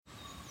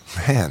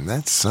Man,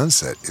 that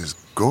sunset is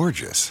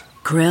gorgeous.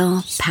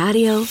 Grill,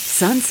 patio,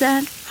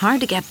 sunset.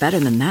 Hard to get better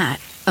than that.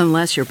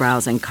 Unless you're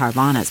browsing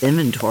Carvana's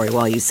inventory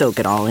while you soak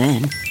it all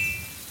in.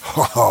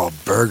 Oh,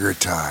 burger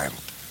time.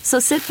 So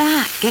sit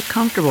back, get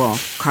comfortable.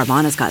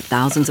 Carvana's got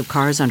thousands of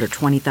cars under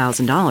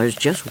 $20,000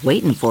 just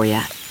waiting for you.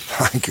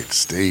 I could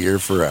stay here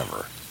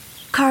forever.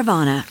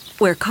 Carvana,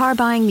 where car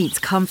buying meets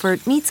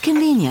comfort meets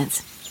convenience.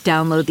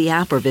 Download the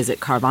app or visit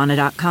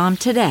Carvana.com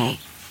today.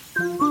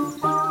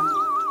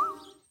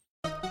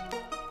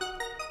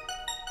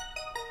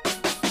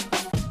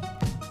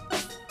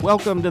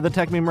 Welcome to the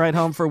Tech Meme Ride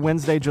Home for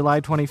Wednesday,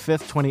 July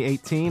 25th,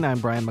 2018. I'm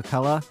Brian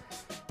McCullough.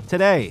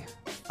 Today,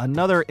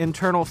 another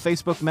internal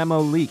Facebook memo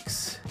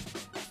leaks.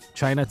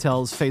 China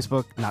tells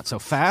Facebook not so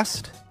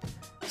fast.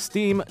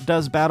 Steam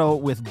does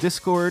battle with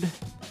Discord.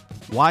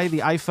 Why the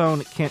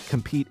iPhone can't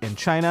compete in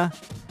China.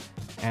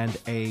 And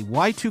a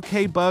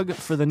Y2K bug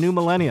for the new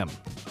millennium.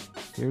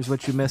 Here's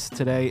what you missed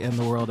today in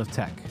the world of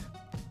tech.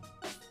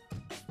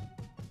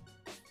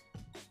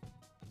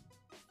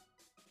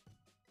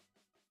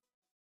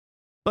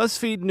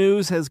 BuzzFeed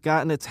News has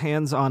gotten its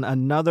hands on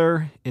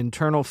another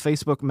internal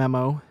Facebook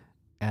memo,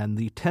 and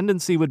the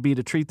tendency would be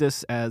to treat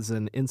this as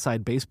an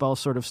inside baseball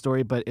sort of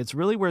story, but it's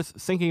really worth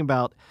thinking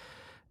about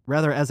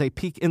rather as a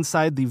peek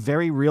inside the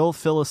very real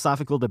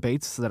philosophical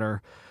debates that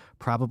are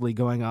probably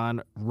going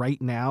on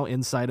right now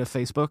inside of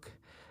Facebook.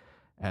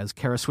 As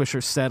Kara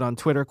Swisher said on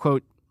Twitter,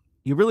 quote,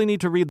 "You really need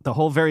to read the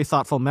whole very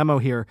thoughtful memo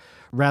here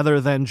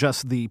rather than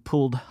just the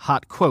pulled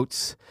hot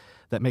quotes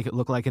that make it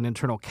look like an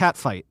internal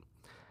catfight,"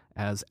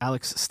 as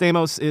Alex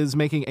Stamos is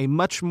making a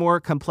much more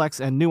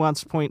complex and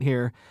nuanced point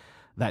here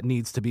that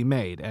needs to be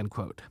made, end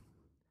quote.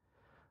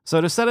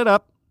 So to set it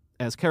up,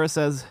 as Kara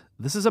says,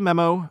 this is a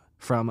memo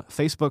from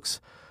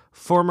Facebook's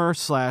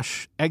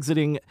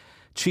former/exiting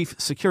Chief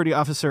Security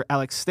Officer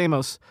Alex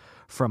Stamos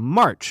from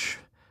March,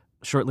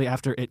 shortly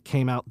after it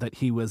came out that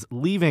he was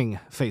leaving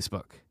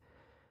Facebook.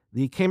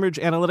 The Cambridge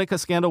Analytica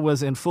scandal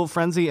was in full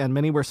frenzy, and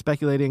many were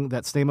speculating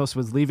that Stamos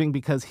was leaving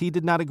because he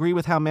did not agree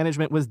with how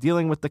management was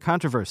dealing with the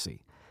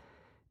controversy.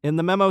 In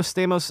the memo,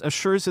 Stamos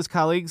assures his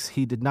colleagues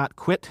he did not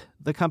quit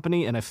the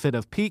company in a fit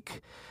of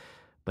pique,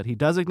 but he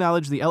does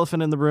acknowledge the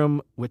elephant in the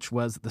room, which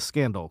was the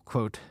scandal.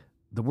 Quote,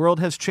 "The world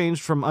has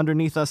changed from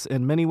underneath us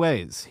in many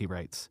ways," he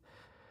writes.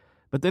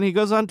 But then he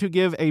goes on to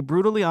give a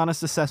brutally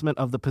honest assessment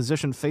of the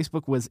position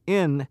Facebook was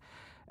in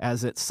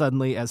as it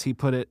suddenly, as he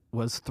put it,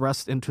 was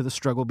thrust into the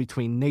struggle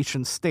between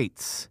nation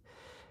states.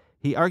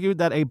 He argued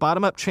that a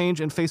bottom-up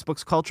change in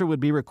Facebook's culture would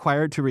be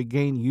required to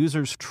regain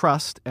users'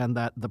 trust and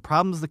that the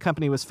problems the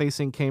company was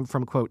facing came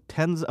from, quote,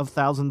 "tens of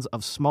thousands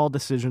of small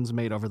decisions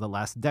made over the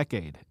last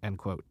decade," end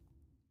quote.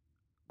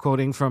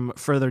 Quoting from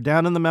further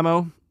down in the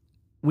memo,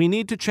 "We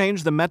need to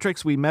change the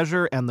metrics we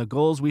measure and the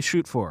goals we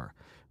shoot for.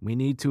 We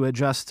need to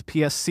adjust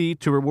PSC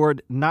to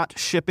reward not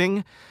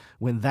shipping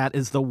when that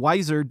is the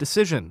wiser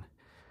decision.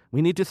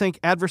 We need to think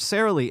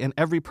adversarially in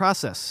every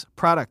process,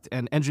 product,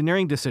 and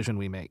engineering decision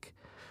we make.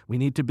 We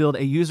need to build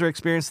a user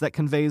experience that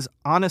conveys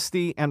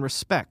honesty and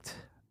respect,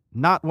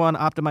 not one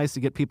optimized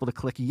to get people to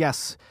click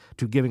yes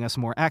to giving us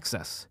more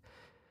access.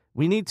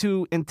 We need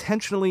to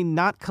intentionally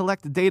not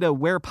collect data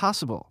where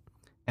possible,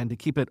 and to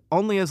keep it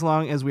only as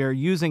long as we are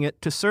using it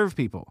to serve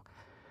people.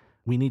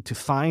 We need to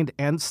find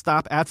and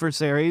stop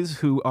adversaries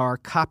who are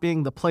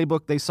copying the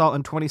playbook they saw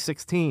in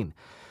 2016.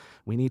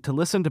 We need to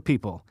listen to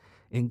people,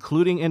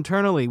 including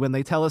internally, when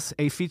they tell us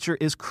a feature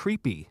is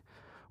creepy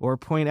or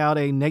point out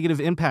a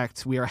negative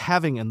impact we are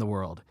having in the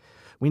world.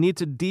 We need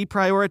to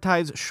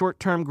deprioritize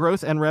short-term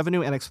growth and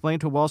revenue and explain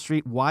to Wall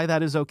Street why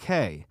that is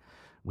okay.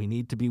 We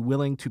need to be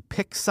willing to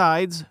pick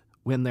sides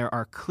when there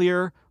are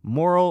clear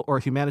moral or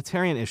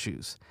humanitarian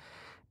issues.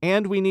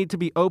 And we need to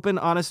be open,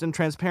 honest, and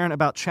transparent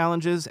about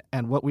challenges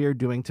and what we are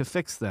doing to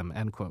fix them,"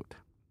 end quote.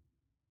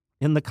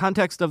 In the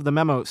context of the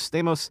memo,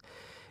 Stamos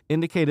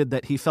indicated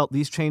that he felt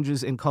these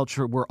changes in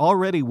culture were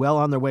already well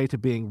on their way to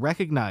being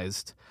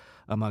recognized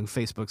among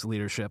Facebook's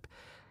leadership.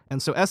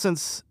 And so,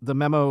 essence, the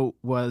memo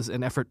was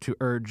an effort to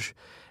urge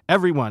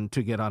everyone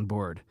to get on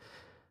board.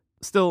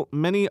 Still,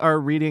 many are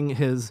reading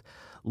his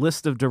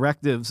list of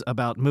directives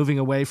about moving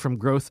away from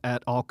growth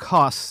at all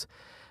costs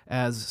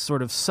as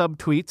sort of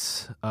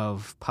subtweets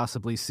of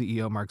possibly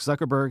CEO Mark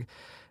Zuckerberg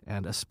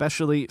and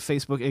especially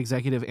Facebook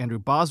executive Andrew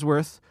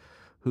Bosworth,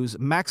 whose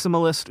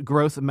maximalist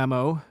growth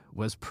memo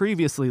was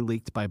previously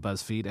leaked by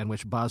BuzzFeed and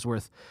which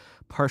Bosworth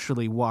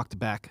partially walked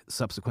back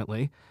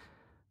subsequently.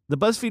 The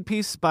BuzzFeed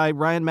piece by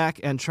Ryan Mack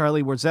and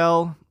Charlie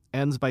Warzel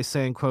ends by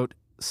saying, quote,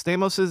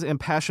 "Stamos'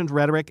 impassioned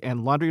rhetoric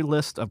and laundry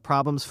list of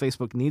problems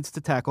Facebook needs to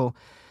tackle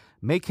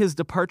make his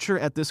departure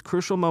at this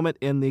crucial moment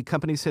in the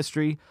company's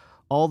history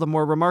all the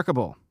more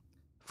remarkable.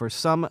 For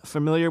some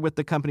familiar with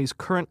the company's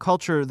current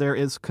culture, there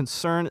is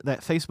concern that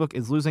Facebook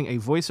is losing a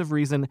voice of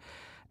reason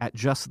at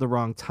just the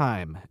wrong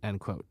time," end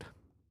quote.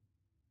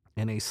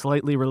 In a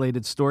slightly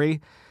related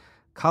story,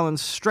 Colin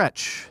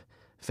Stretch,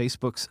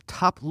 Facebook's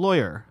top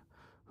lawyer,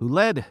 who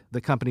led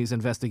the company's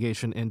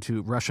investigation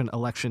into Russian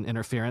election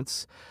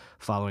interference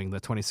following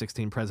the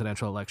 2016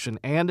 presidential election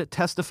and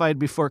testified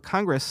before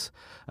Congress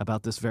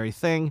about this very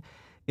thing,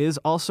 is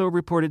also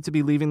reported to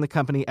be leaving the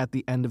company at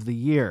the end of the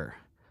year.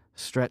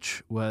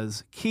 Stretch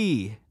was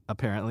key,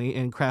 apparently,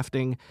 in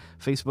crafting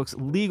Facebook's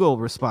legal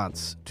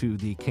response to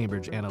the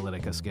Cambridge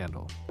Analytica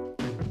scandal.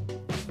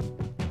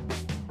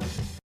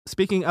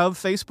 Speaking of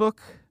Facebook,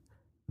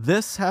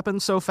 this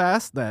happened so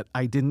fast that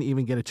I didn't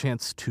even get a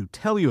chance to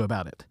tell you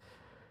about it.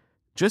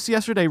 Just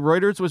yesterday,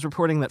 Reuters was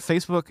reporting that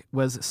Facebook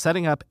was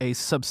setting up a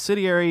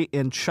subsidiary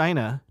in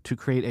China to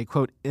create a,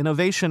 quote,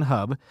 innovation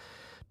hub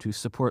to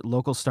support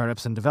local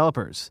startups and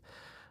developers.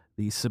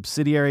 The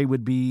subsidiary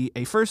would be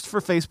a first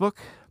for Facebook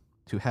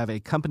to have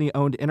a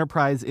company-owned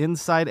enterprise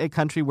inside a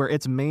country where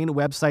its main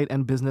website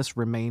and business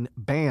remain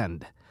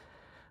banned.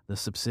 The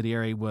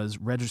subsidiary was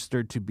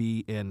registered to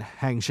be in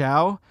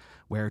Hangzhou,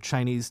 where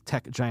Chinese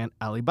tech giant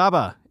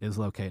Alibaba is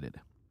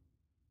located.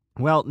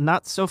 Well,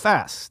 not so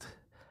fast.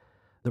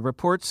 The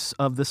reports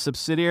of the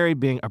subsidiary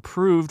being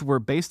approved were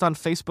based on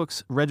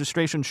Facebook's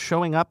registration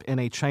showing up in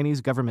a Chinese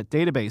government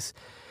database,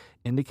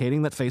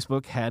 indicating that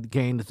Facebook had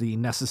gained the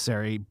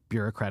necessary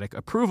bureaucratic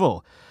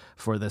approval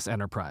for this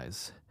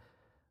enterprise.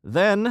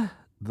 Then,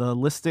 the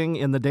listing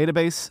in the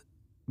database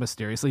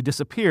mysteriously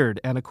disappeared,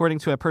 and according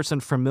to a person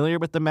familiar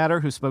with the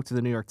matter who spoke to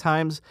the New York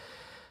Times,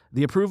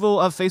 the approval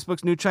of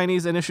Facebook's new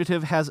Chinese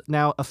initiative has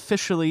now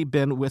officially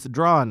been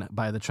withdrawn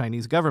by the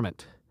Chinese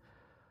government.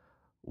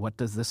 What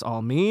does this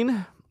all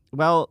mean?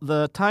 Well,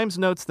 the Times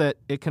notes that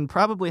it can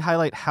probably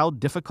highlight how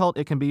difficult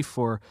it can be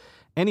for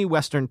any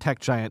Western tech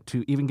giant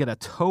to even get a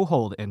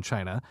toehold in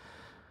China,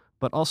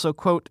 but also,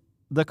 quote,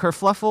 the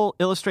kerfluffle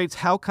illustrates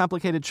how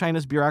complicated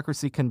China's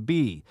bureaucracy can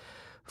be.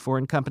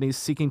 Foreign companies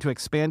seeking to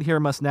expand here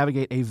must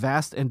navigate a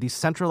vast and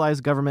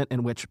decentralized government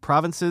in which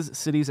provinces,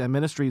 cities, and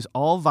ministries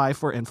all vie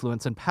for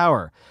influence and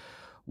power.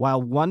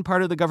 While one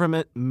part of the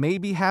government may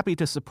be happy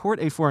to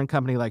support a foreign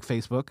company like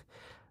Facebook,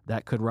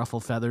 that could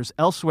ruffle feathers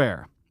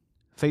elsewhere.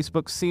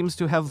 Facebook seems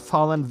to have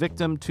fallen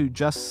victim to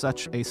just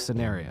such a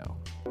scenario.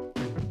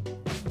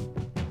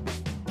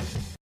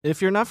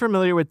 If you're not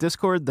familiar with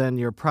Discord, then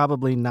you're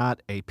probably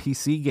not a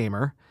PC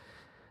gamer.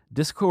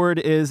 Discord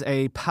is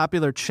a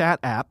popular chat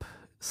app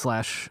 /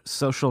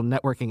 social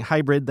networking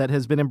hybrid that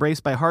has been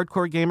embraced by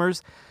hardcore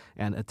gamers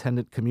and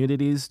attendant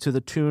communities to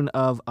the tune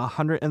of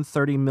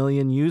 130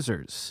 million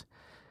users.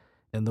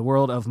 In the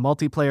world of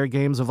multiplayer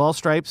games of all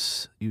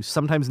stripes, you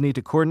sometimes need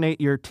to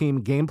coordinate your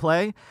team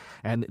gameplay,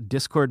 and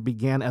Discord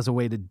began as a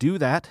way to do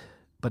that,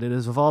 but it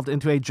has evolved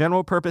into a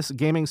general-purpose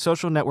gaming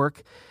social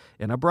network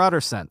in a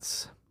broader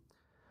sense.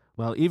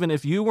 Well, even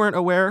if you weren't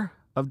aware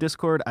of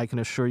Discord, I can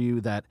assure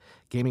you that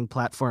gaming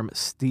platform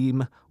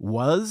Steam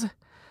was.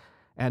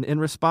 And in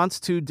response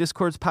to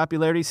Discord's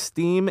popularity,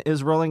 Steam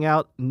is rolling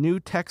out new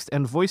text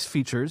and voice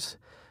features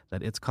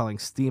that it's calling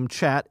Steam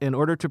Chat in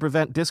order to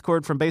prevent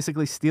Discord from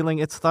basically stealing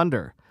its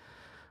thunder.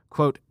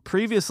 Quote,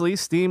 previously,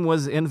 Steam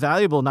was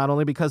invaluable not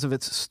only because of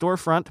its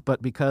storefront,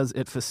 but because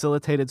it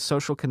facilitated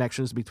social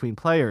connections between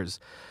players.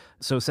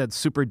 So said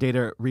Super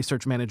Data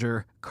research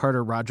manager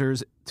Carter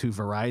Rogers to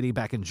Variety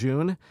back in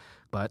June.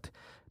 But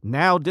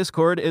now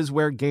Discord is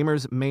where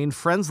gamers' main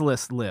friends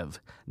list live,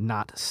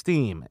 not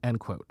Steam,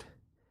 end quote.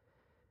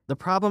 The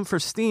problem for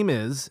Steam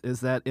is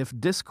that if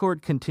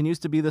Discord continues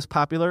to be this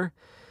popular,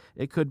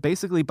 it could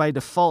basically by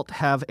default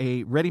have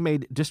a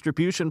ready-made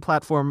distribution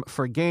platform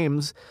for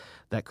games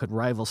that could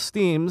rival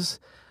Steam's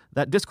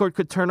that Discord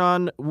could turn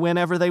on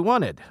whenever they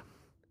wanted.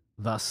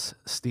 Thus,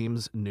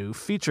 Steam's new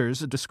features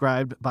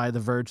described by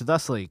The Verge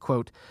thusly,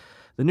 quote,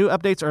 the new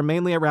updates are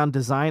mainly around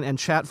design and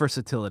chat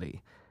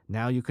versatility.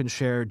 Now you can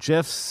share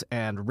GIFs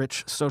and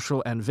rich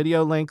social and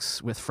video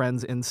links with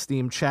friends in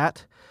Steam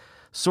Chat,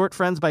 sort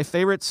friends by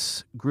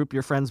favorites, group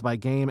your friends by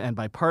game and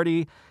by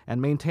party,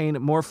 and maintain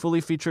more fully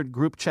featured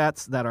group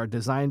chats that are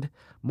designed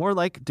more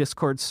like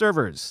Discord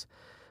servers.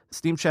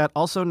 Steam Chat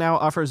also now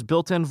offers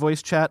built-in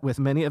voice chat with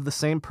many of the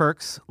same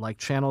perks, like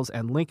channels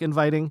and link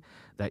inviting,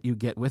 that you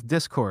get with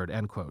Discord,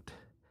 end quote.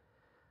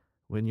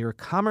 When your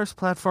commerce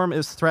platform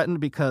is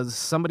threatened because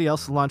somebody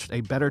else launched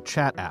a better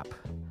chat app,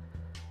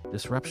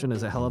 disruption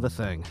is a hell of a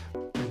thing.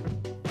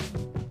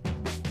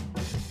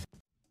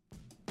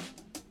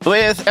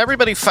 With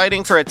everybody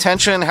fighting for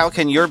attention, how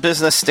can your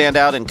business stand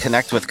out and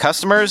connect with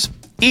customers?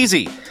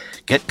 Easy.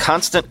 Get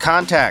Constant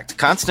Contact.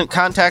 Constant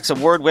Contact's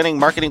award-winning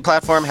marketing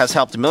platform has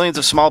helped millions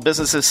of small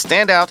businesses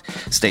stand out,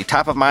 stay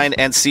top of mind,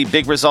 and see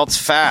big results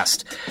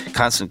fast.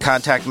 Constant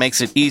Contact makes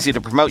it easy to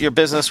promote your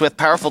business with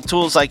powerful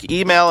tools like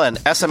email and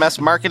SMS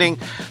marketing,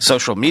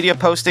 social media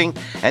posting,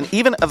 and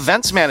even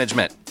events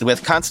management.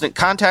 With Constant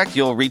Contact,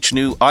 you'll reach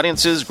new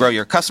audiences, grow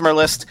your customer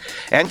list,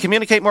 and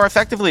communicate more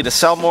effectively to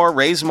sell more,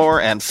 raise more,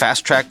 and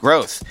fast-track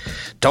growth.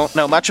 Don't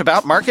know much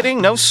about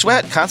marketing? No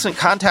sweat. Constant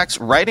Contact's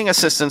writing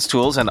assistance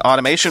tools and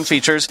automation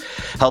features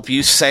help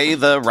you say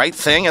the right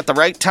thing at the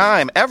right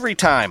time, every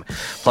time.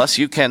 Plus,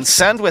 you can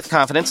send with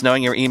confidence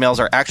knowing your emails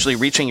are actually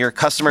reaching your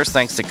customers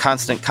thanks to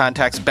Constant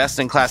Contact's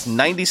best-in-class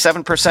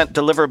 97%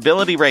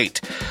 deliverability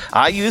rate.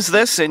 I use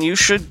this, and you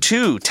should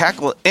too.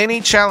 Tackle any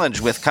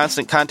challenge with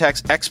Constant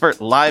Contact's expert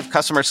live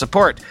customer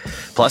support.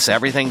 Plus,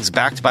 everything's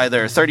backed by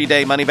their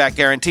 30-day money-back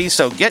guarantee,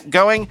 so get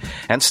going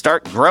and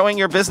start growing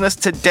your business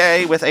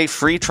today with a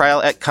free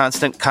trial at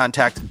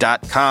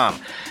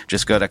ConstantContact.com.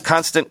 Just go to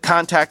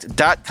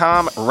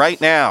ConstantContact.com right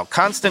now.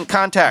 Constant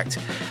Contact,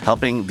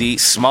 helping the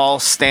small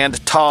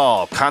stand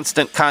tall.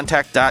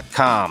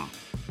 ConstantContact.com.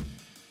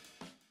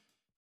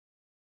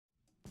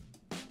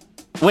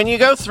 When you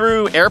go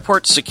through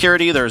airport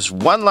security, there's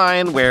one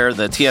line where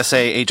the TSA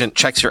agent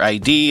checks your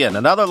ID and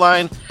another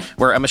line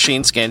where a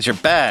machine scans your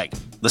bag.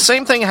 The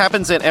same thing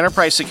happens in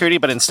enterprise security,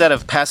 but instead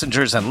of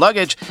passengers and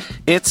luggage,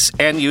 it's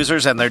end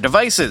users and their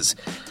devices.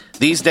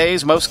 These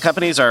days, most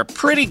companies are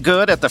pretty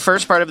good at the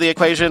first part of the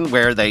equation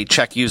where they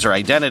check user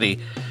identity.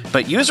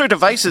 But user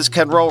devices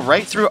can roll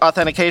right through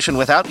authentication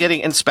without getting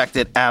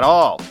inspected at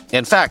all.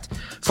 In fact,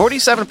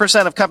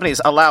 47% of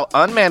companies allow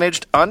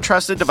unmanaged,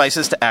 untrusted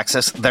devices to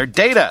access their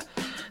data.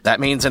 That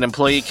means an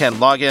employee can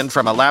log in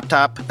from a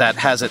laptop that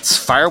has its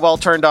firewall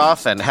turned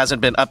off and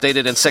hasn't been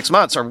updated in 6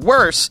 months. Or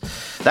worse,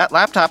 that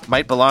laptop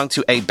might belong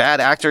to a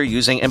bad actor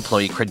using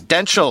employee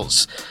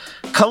credentials.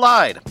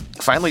 Kolide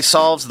finally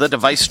solves the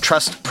device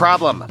trust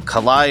problem.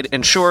 Kolide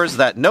ensures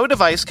that no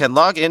device can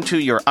log into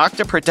your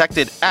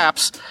Okta-protected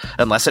apps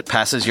unless it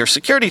passes your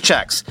security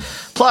checks.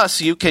 Plus,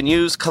 you can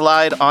use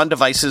Kolide on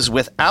devices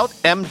without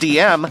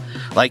MDM,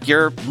 like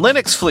your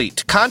Linux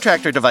fleet,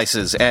 contractor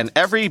devices, and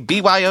every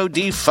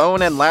BYOD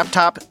phone and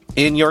laptop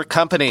in your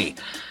company.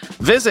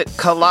 Visit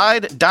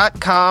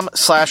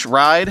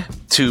Kolide.com/ride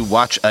to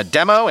watch a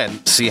demo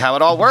and see how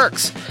it all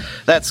works.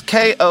 That's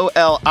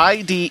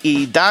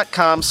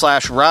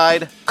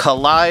KOLIDE.com/ride,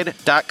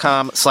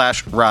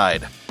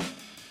 Kolide.com/ride.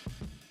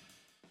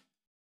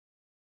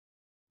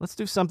 Let's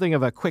do something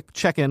of a quick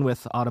check-in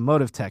with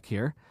automotive tech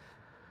here.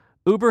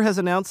 Uber has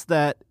announced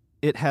that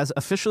it has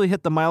officially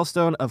hit the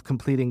milestone of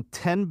completing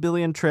 10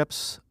 billion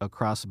trips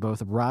across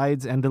both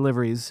rides and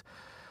deliveries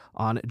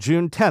on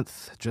June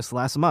 10th, just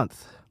last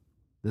month.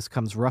 This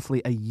comes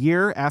roughly a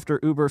year after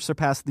Uber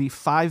surpassed the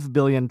 5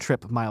 billion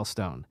trip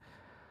milestone.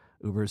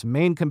 Uber's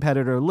main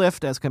competitor,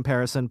 Lyft, as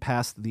comparison,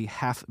 passed the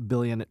 500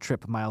 million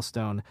trip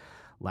milestone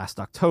last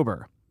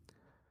October.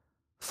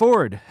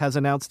 Ford has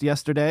announced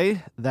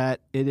yesterday that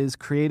it is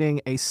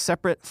creating a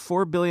separate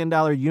 $4 billion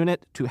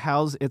unit to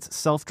house its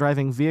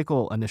self-driving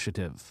vehicle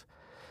initiative.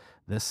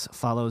 This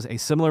follows a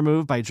similar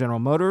move by General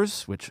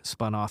Motors, which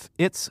spun off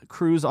its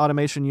Cruise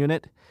automation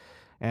unit,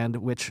 and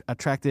which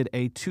attracted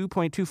a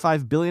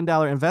 $2.25 billion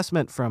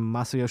investment from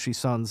Masayoshi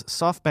Son's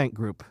SoftBank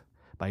Group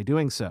by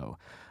doing so.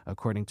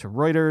 According to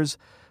Reuters,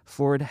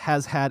 Ford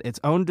has had its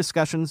own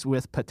discussions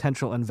with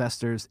potential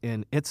investors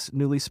in its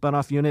newly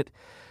spun-off unit,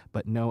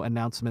 but no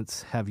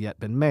announcements have yet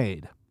been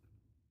made.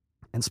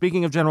 And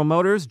speaking of General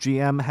Motors,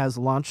 GM has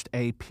launched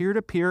a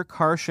peer-to-peer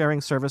car-sharing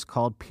service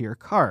called Peer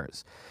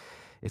Cars.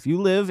 If you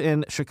live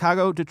in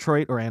Chicago,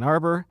 Detroit, or Ann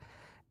Arbor,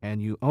 and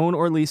you own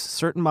or lease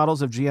certain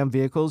models of GM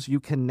vehicles,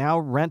 you can now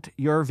rent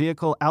your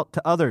vehicle out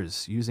to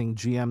others using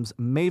GM's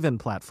Maven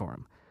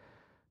platform.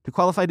 To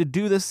qualify to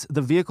do this,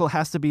 the vehicle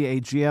has to be a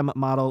GM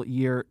model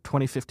year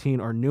 2015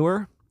 or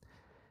newer.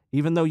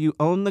 Even though you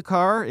own the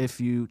car,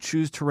 if you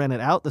choose to rent it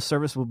out, the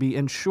service will be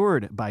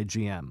insured by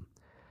GM.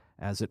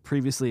 As it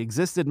previously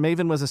existed,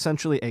 Maven was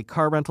essentially a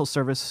car rental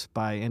service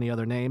by any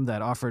other name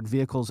that offered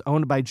vehicles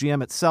owned by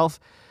GM itself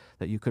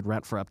that you could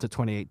rent for up to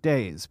 28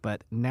 days.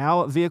 But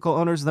now vehicle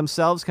owners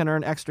themselves can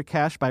earn extra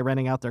cash by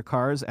renting out their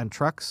cars and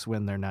trucks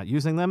when they're not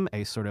using them,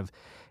 a sort of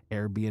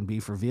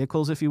Airbnb for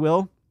vehicles, if you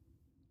will.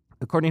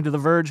 According to The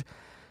Verge,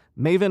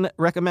 Maven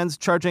recommends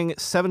charging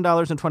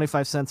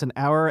 $7.25 an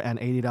hour and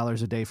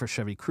 $80 a day for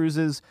Chevy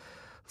Cruzes,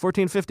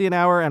 $14.50 an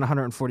hour and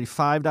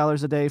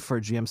 $145 a day for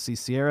GMC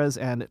Sierras,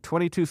 and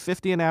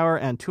 $22.50 an hour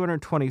and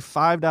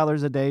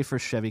 $225 a day for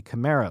Chevy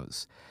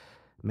Camaros.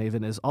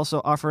 Maven is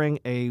also offering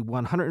a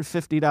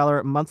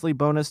 $150 monthly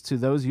bonus to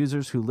those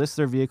users who list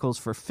their vehicles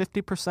for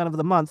 50% of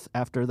the month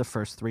after the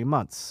first 3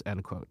 months,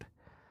 end quote.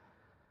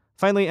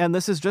 Finally, and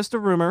this is just a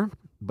rumor,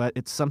 but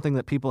it's something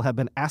that people have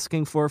been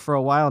asking for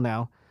a while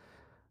now,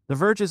 The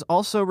Verge is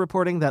also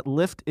reporting that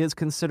Lyft is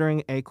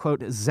considering a,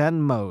 quote,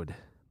 Zen mode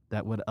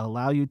that would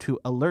allow you to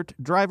alert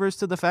drivers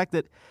to the fact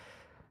that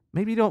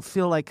maybe you don't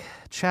feel like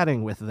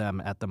chatting with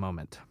them at the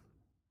moment.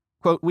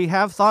 Quote, "We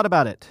have thought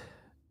about it,"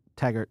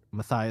 Taggart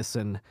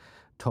Mathiasson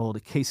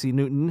told Casey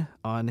Newton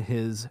on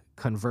his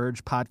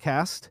Converge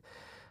podcast.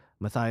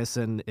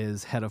 Mathiasson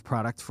is head of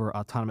product for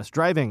autonomous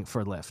driving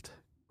for Lyft.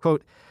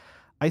 Quote,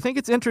 "I think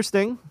it's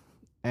interesting.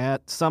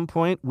 At some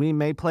point, we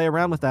may play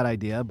around with that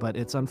idea, but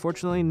it's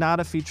unfortunately not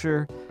a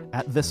feature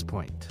at this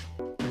point."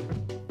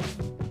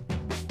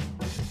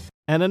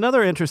 And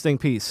another interesting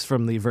piece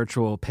from the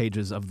virtual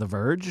pages of The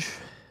Verge.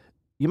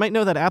 You might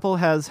know that Apple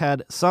has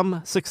had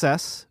some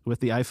success with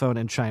the iPhone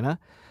in China.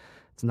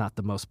 It's not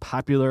the most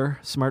popular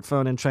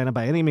smartphone in China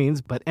by any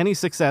means, but any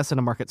success in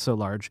a market so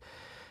large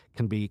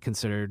can be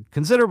considered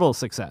considerable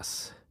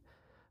success.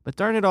 But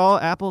darn it all,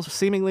 Apple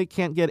seemingly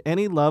can't get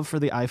any love for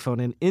the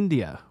iPhone in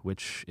India,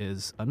 which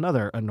is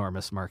another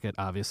enormous market,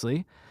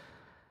 obviously.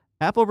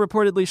 Apple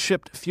reportedly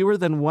shipped fewer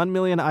than 1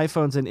 million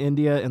iPhones in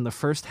India in the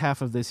first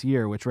half of this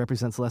year, which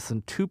represents less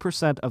than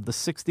 2% of the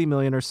 60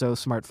 million or so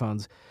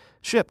smartphones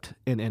shipped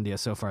in India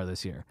so far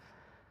this year.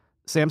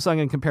 Samsung,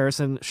 in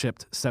comparison,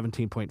 shipped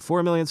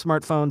 17.4 million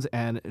smartphones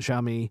and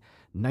Xiaomi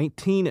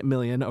 19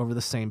 million over the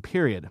same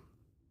period.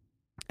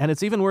 And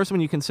it's even worse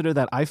when you consider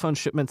that iPhone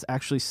shipments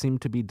actually seem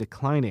to be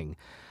declining.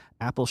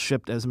 Apple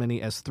shipped as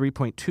many as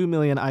 3.2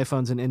 million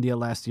iPhones in India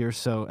last year,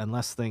 so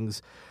unless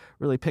things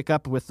really pick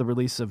up with the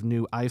release of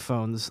new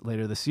iPhones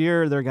later this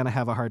year, they're going to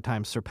have a hard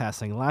time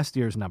surpassing last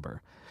year's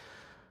number.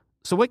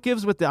 So what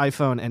gives with the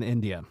iPhone and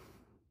India?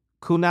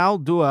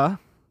 Kunal Dua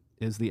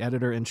is the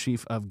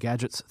editor-in-chief of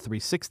Gadgets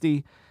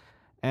 360,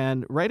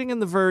 and writing in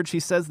The Verge, he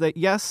says that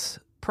yes,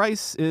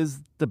 price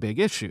is the big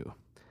issue.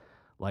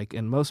 Like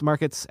in most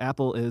markets,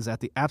 Apple is at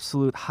the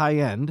absolute high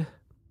end,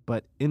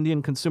 but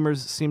Indian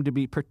consumers seem to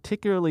be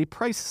particularly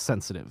price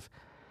sensitive.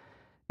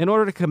 In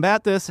order to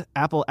combat this,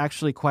 Apple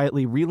actually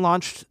quietly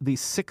relaunched the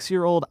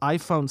 6-year-old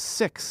iPhone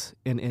 6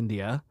 in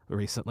India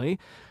recently,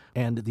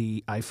 and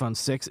the iPhone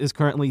 6 is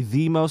currently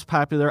the most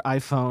popular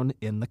iPhone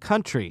in the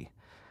country.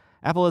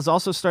 Apple has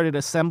also started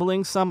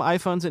assembling some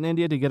iPhones in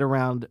India to get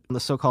around the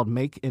so-called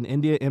Make in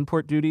India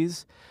import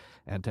duties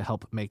and to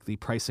help make the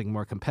pricing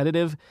more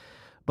competitive.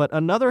 But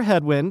another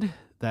headwind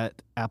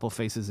that Apple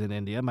faces in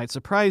India might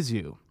surprise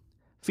you.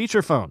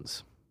 Feature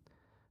phones.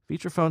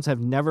 Feature phones have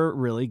never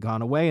really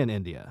gone away in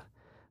India.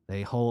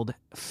 They hold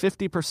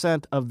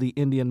 50% of the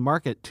Indian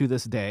market to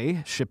this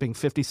day, shipping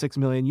 56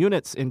 million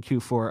units in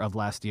Q4 of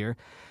last year.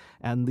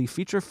 And the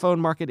feature phone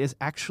market is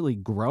actually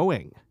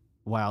growing,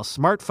 while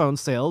smartphone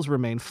sales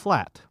remain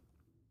flat.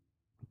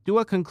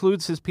 Dua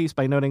concludes his piece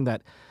by noting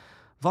that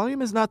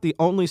volume is not the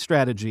only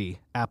strategy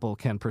Apple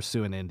can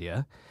pursue in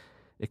India.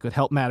 It could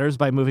help matters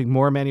by moving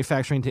more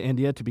manufacturing to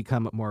India to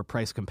become more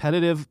price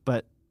competitive,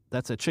 but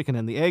that's a chicken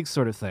and the egg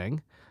sort of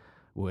thing.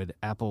 Would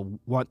Apple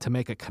want to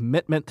make a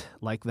commitment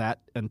like that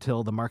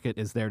until the market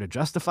is there to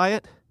justify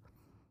it?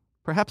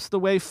 Perhaps the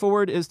way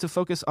forward is to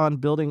focus on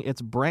building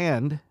its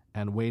brand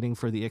and waiting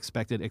for the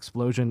expected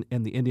explosion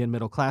in the Indian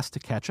middle class to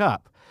catch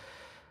up.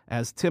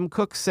 As Tim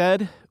Cook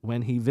said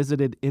when he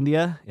visited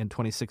India in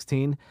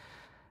 2016,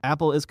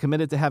 Apple is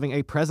committed to having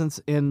a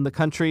presence in the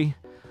country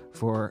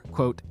for,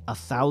 quote,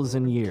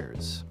 1,000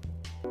 years.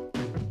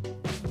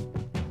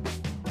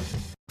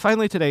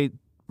 Finally today,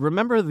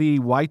 remember the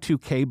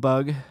Y2K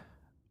bug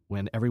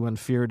when everyone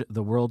feared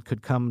the world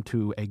could come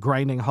to a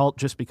grinding halt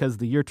just because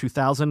the year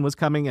 2000 was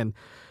coming and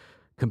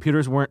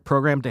computers weren't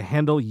programmed to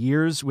handle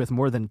years with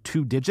more than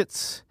 2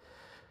 digits?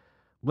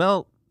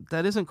 Well,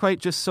 that isn't quite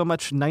just so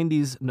much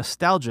 90s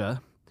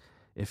nostalgia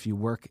if you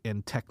work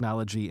in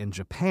technology in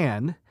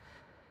Japan.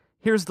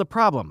 Here's the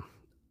problem.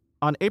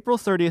 On April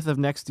 30th of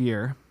next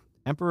year,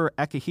 Emperor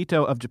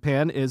Akihito of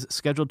Japan is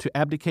scheduled to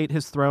abdicate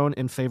his throne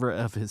in favor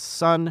of his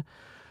son,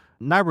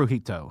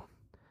 Naruhito.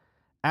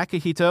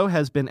 Akihito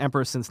has been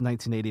emperor since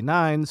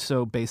 1989,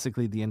 so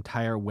basically the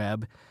entire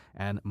web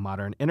and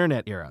modern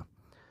internet era.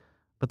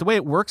 But the way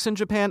it works in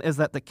Japan is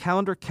that the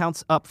calendar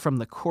counts up from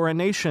the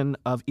coronation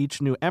of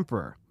each new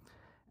emperor.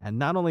 And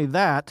not only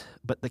that,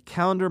 but the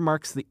calendar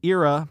marks the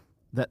era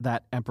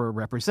that emperor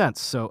represents.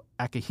 So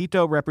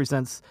Akihito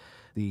represents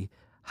the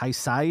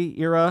Heisei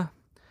era,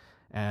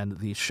 and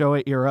the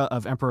Showa era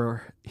of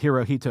Emperor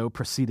Hirohito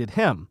preceded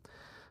him.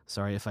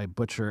 Sorry if I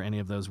butcher any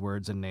of those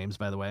words and names,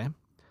 by the way.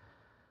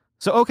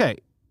 So, okay,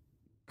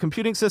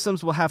 computing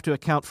systems will have to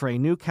account for a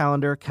new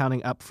calendar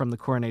counting up from the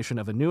coronation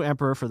of a new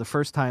emperor for the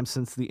first time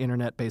since the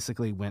internet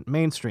basically went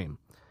mainstream.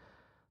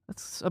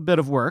 That's a bit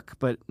of work,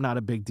 but not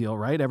a big deal,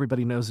 right?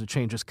 Everybody knows a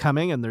change is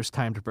coming and there's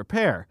time to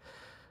prepare.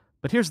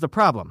 But here's the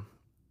problem.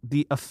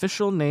 The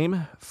official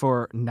name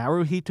for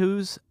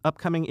Naruhito's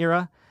upcoming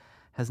era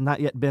has not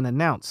yet been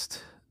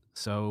announced,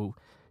 so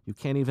you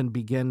can't even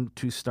begin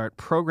to start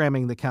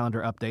programming the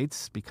calendar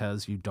updates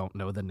because you don't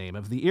know the name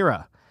of the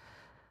era.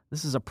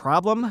 This is a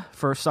problem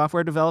for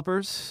software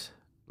developers.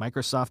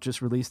 Microsoft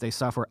just released a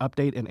software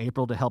update in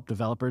April to help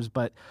developers,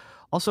 but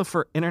also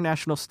for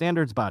international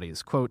standards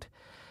bodies. Quote,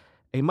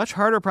 a much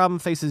harder problem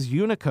faces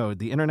Unicode,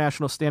 the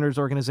international standards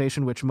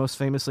organization which most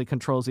famously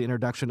controls the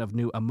introduction of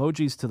new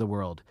emojis to the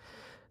world.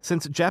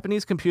 Since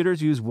Japanese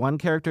computers use one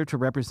character to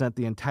represent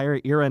the entire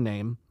era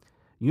name,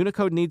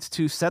 Unicode needs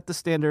to set the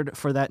standard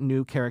for that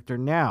new character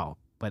now,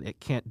 but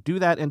it can't do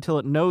that until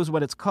it knows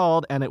what it's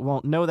called, and it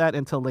won't know that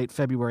until late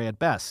February at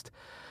best.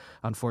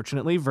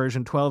 Unfortunately,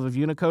 version 12 of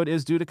Unicode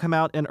is due to come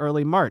out in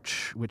early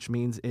March, which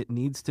means it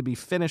needs to be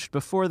finished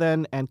before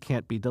then and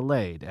can't be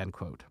delayed, end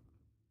quote.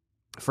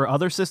 For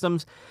other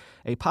systems,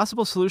 a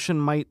possible solution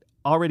might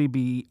already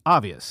be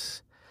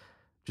obvious.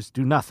 Just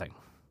do nothing.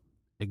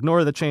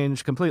 ignore the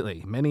change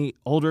completely. Many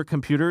older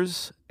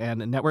computers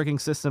and networking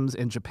systems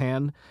in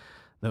Japan,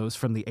 those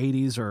from the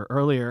 80s or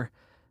earlier,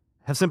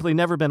 have simply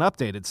never been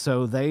updated,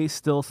 so they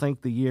still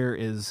think the year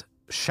is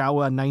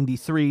Showa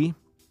 93,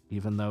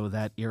 even though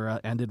that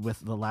era ended with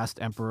the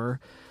last emperor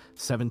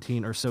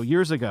 17 or so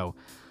years ago.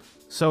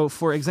 So,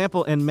 for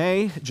example, in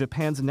May,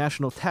 Japan's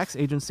National Tax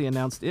Agency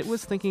announced it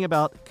was thinking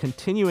about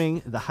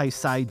continuing the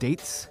Heisei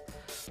dates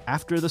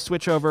after the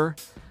switchover,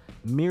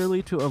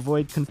 merely to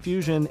avoid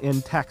confusion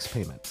in tax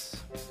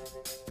payments.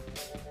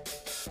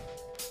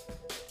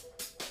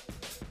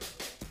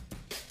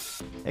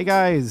 Hey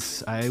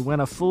guys, I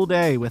went a full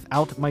day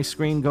without my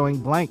screen going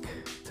blank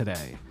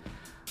today.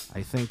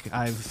 I think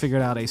I've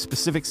figured out a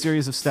specific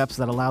series of steps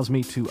that allows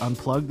me to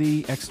unplug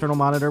the external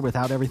monitor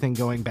without everything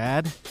going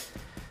bad.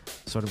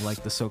 Sort of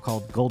like the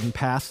so-called golden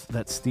path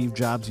that Steve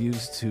Jobs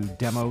used to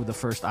demo the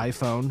first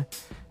iPhone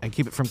and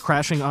keep it from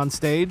crashing on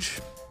stage.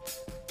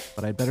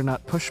 But I'd better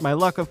not push my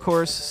luck, of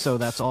course, so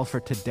that's all for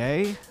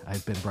today.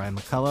 I've been Brian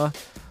McCullough.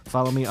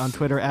 Follow me on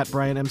Twitter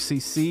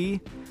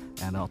 @BrianMCC,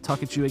 and I'll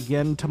talk at you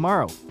again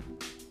tomorrow.